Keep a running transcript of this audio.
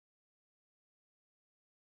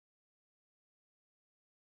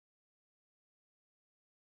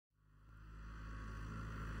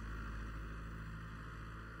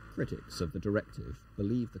critics of the directive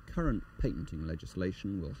believe the current patenting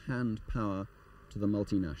legislation will hand power to the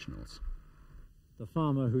multinationals. The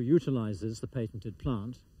farmer who utilises the patented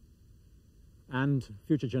plant and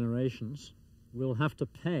future generations will have to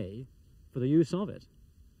pay for the use of it.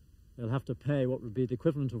 They'll have to pay what would be the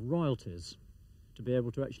equivalent of royalties to be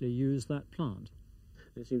able to actually use that plant.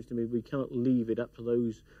 It seems to me we can't leave it up to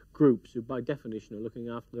those groups who by definition are looking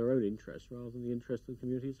after their own interests rather than the interest of the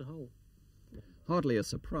community as a whole. Hardly a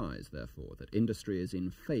surprise, therefore, that industry is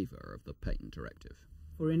in favour of the patent directive.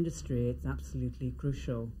 For industry, it's absolutely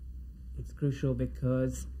crucial. It's crucial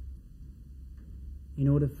because in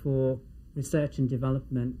order for research and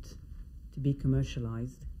development to be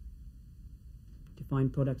commercialised, to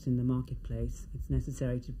find products in the marketplace, it's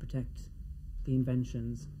necessary to protect the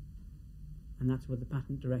inventions, and that's what the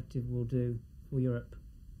patent directive will do for Europe.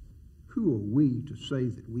 Who are we to say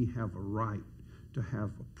that we have a right to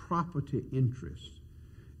have a property interest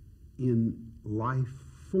in life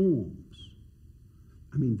forms?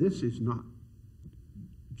 I mean, this is not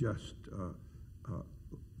just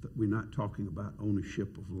that we're not talking about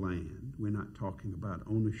ownership of land. We're not talking about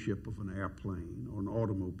ownership of an airplane or an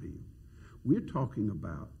automobile. We're talking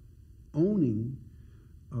about owning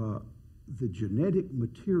the genetic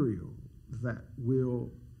material that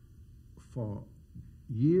will, for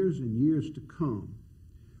years and years to come,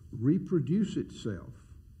 reproduce itself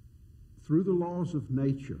through the laws of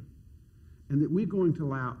nature, and that we're going to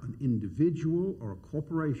allow an individual or a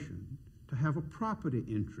corporation to have a property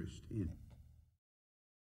interest in it.